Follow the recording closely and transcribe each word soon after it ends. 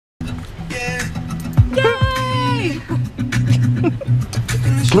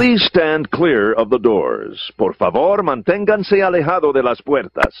Please stand clear of the doors. Por favor, manténganse alejado de las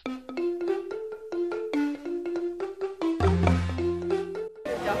puertas.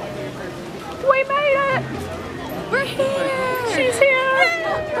 We made it! We're here! She's here!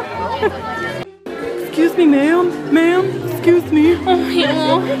 Excuse me, ma'am. Ma'am, excuse me. Oh, he's...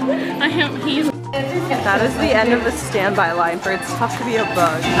 That is the end of the standby line for It's Tough to Be a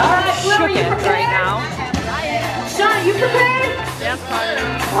Bug. Shook it right now. Sean, you prepared? Yes, party.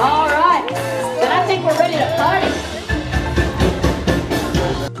 All right. Then I think we're ready to party.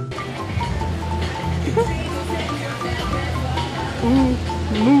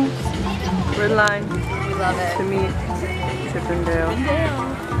 Moves. We're in line. We love it. To meet Chip and Dale.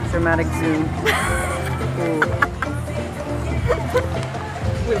 Dramatic zoom. Ooh.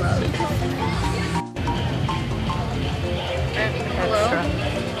 We love it. Extra.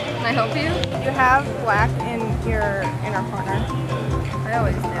 Can I help you? You have black in your inner corner. I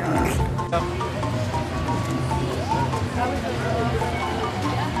always do.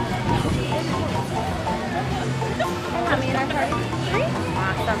 How many in our party? 3?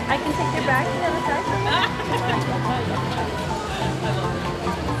 Awesome. I can take your bag to the other side.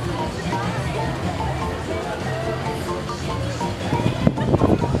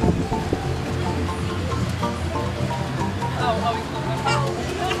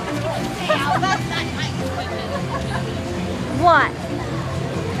 What?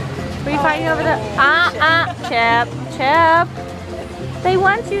 What are you fighting over there? Chip. Chip. They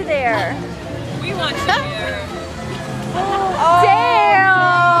want you there. We want you here. Dale!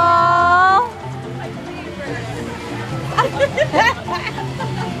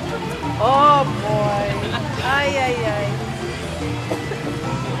 Oh boy. Ay, ay, ay.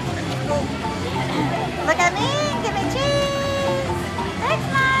 Look at me. Give me cheese. Thanks,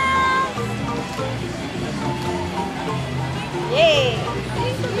 Mom. Yay.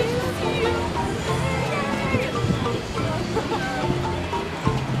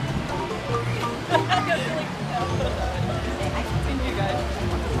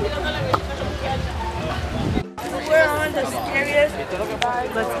 We're on the scariest.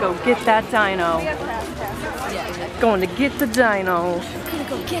 Let's go get that dino. Going to get the dino. Gonna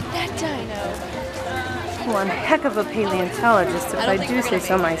go get that dino. One heck of a paleontologist, if I do say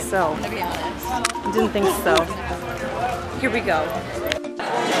so myself. To be honest. I didn't think so. Here we go.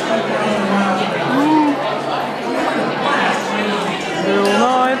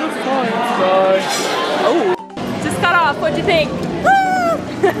 Oh, just got off. What'd you think?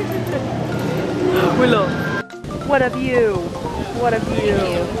 Willow. What of you? What of you?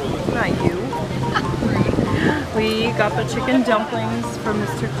 Not you. We got the chicken dumplings from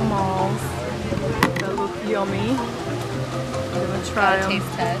Mr. Kamal's. That look yummy. I'm gonna try them.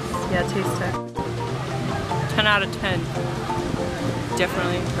 Taste test. Yeah, taste test. 10 out of 10.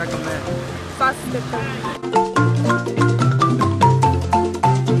 Definitely recommend.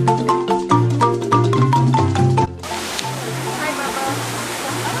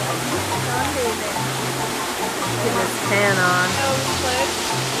 Get his tan on.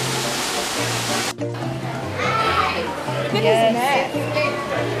 Look at his neck.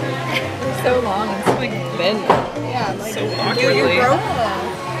 It's so long and so like bent. Yeah, like So you're awkwardly. broke.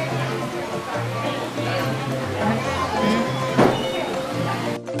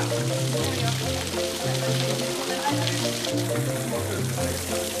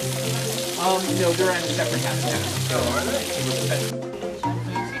 No, they're in separate habitats. So are they? See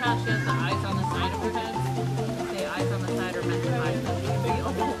how she has the eyes on the side of her head? The eyes on the side are meant to hide them. She can be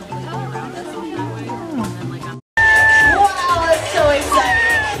open completely around us all that way. And then like up. Wow, that's so exciting.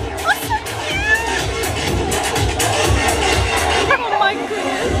 Oh my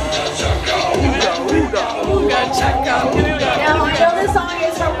goodness. Now, I know this song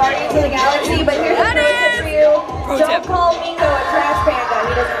is from Guardians of the Galaxy, but here's a pro tip for you. Don't call Mingo a trash panda.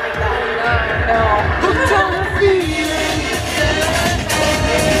 He doesn't like that. No.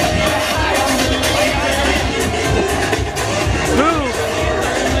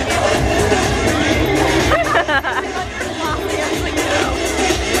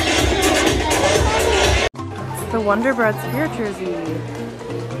 It's the Wonder Bread Spirit jersey.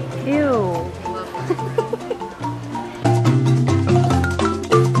 Ew.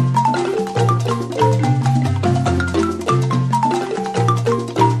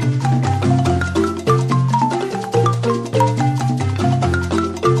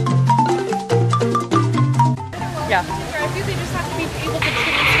 Yeah. I think they just have to be able to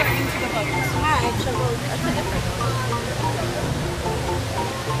transfer into the boat. Yeah, actually, that's a different one.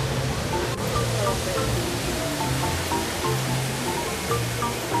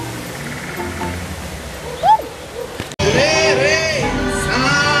 Re, re,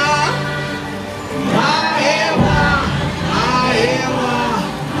 sa,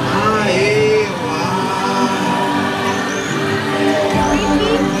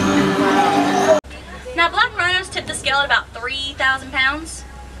 3,000 pounds,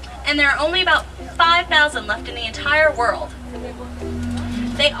 and there are only about 5,000 left in the entire world.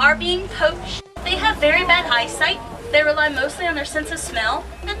 They are being poached. They have very bad eyesight. They rely mostly on their sense of smell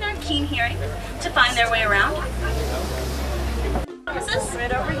and their keen hearing to find their way around. What's this?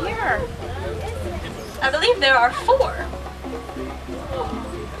 Right over here. I believe there are 4.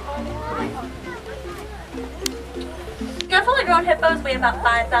 Now, fully grown hippos weigh about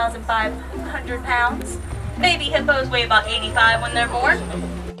 5,500 pounds. Baby hippos weigh about 85 when they're born.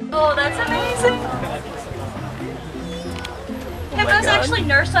 Oh, that's amazing. Hippos actually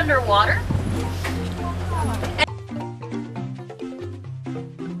nurse underwater.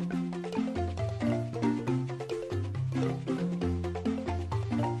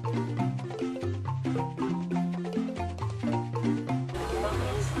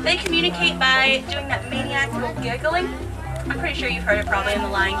 They communicate by doing that maniacal giggling. I'm pretty sure you've heard it probably in the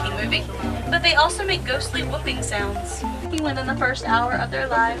Lion King movie. But they also make ghostly whooping sounds within the first hour of their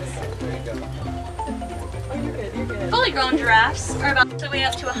lives. Fully grown giraffes are about to weigh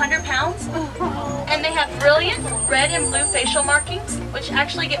up to 100 pounds. And they have brilliant red and blue facial markings, which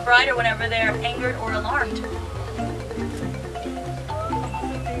actually get brighter whenever they're angered or alarmed.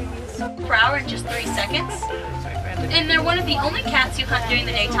 Per hour in just 3 seconds. And they're one of the only cats you hunt during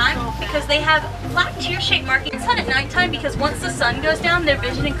the daytime because they have black tear-shaped markings. Hunt at nighttime because once the sun goes down, their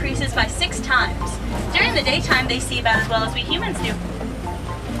vision increases by 6 times. During the daytime, they see about as well as we humans do.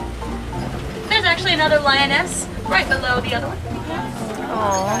 There's actually another lioness right below the other one.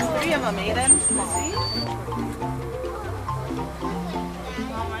 Oh, 3 of them, Aiden.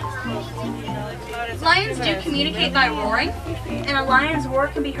 See? Lions do communicate by roaring, and a lion's roar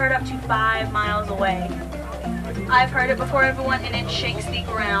can be heard up to 5 miles away. I've heard it before, everyone, and it shakes the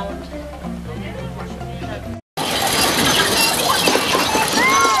ground.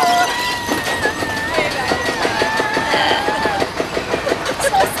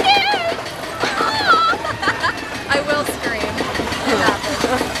 So scared! I will scream.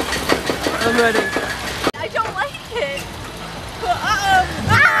 I'm ready. I don't like it. Uh-oh.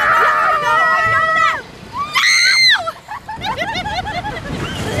 I know that.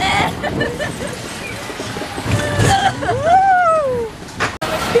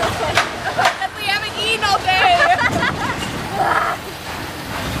 We haven't eaten all day.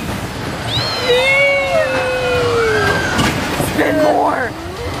 Spin more.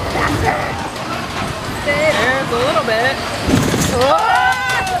 There's a little bit.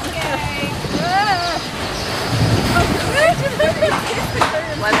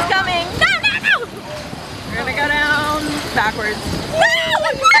 What's coming? No! We're gonna go down backwards. No!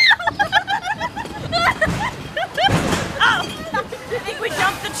 Oh! I think we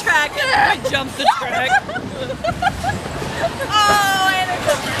jumped the track. Oh, and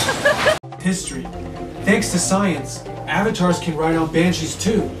History. Thanks to science, avatars can ride on banshees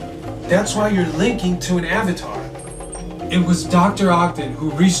too. That's why you're linking to an avatar. It was Dr. Ogden who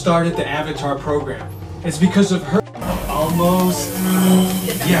restarted the avatar program. It's because of her. Almost.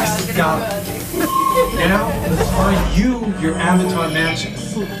 Yes, got it. Now, let's find you your avatar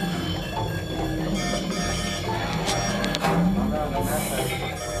matches. 1, 2,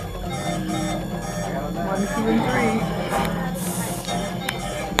 and 3.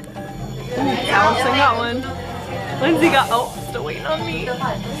 Allison got one. Lindsay got, oh, still waiting on me.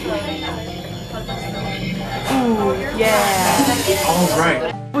 Ooh, yeah. All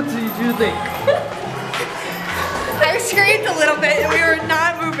right. What did you think? I screamed a little bit and we were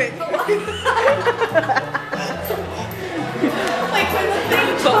not moving. Like when the thing,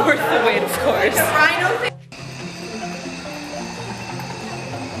 But worth the wait, of course. the rhino thing.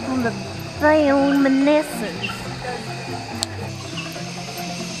 On the bioluminescence.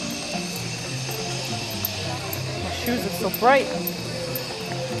 My shoes are so bright.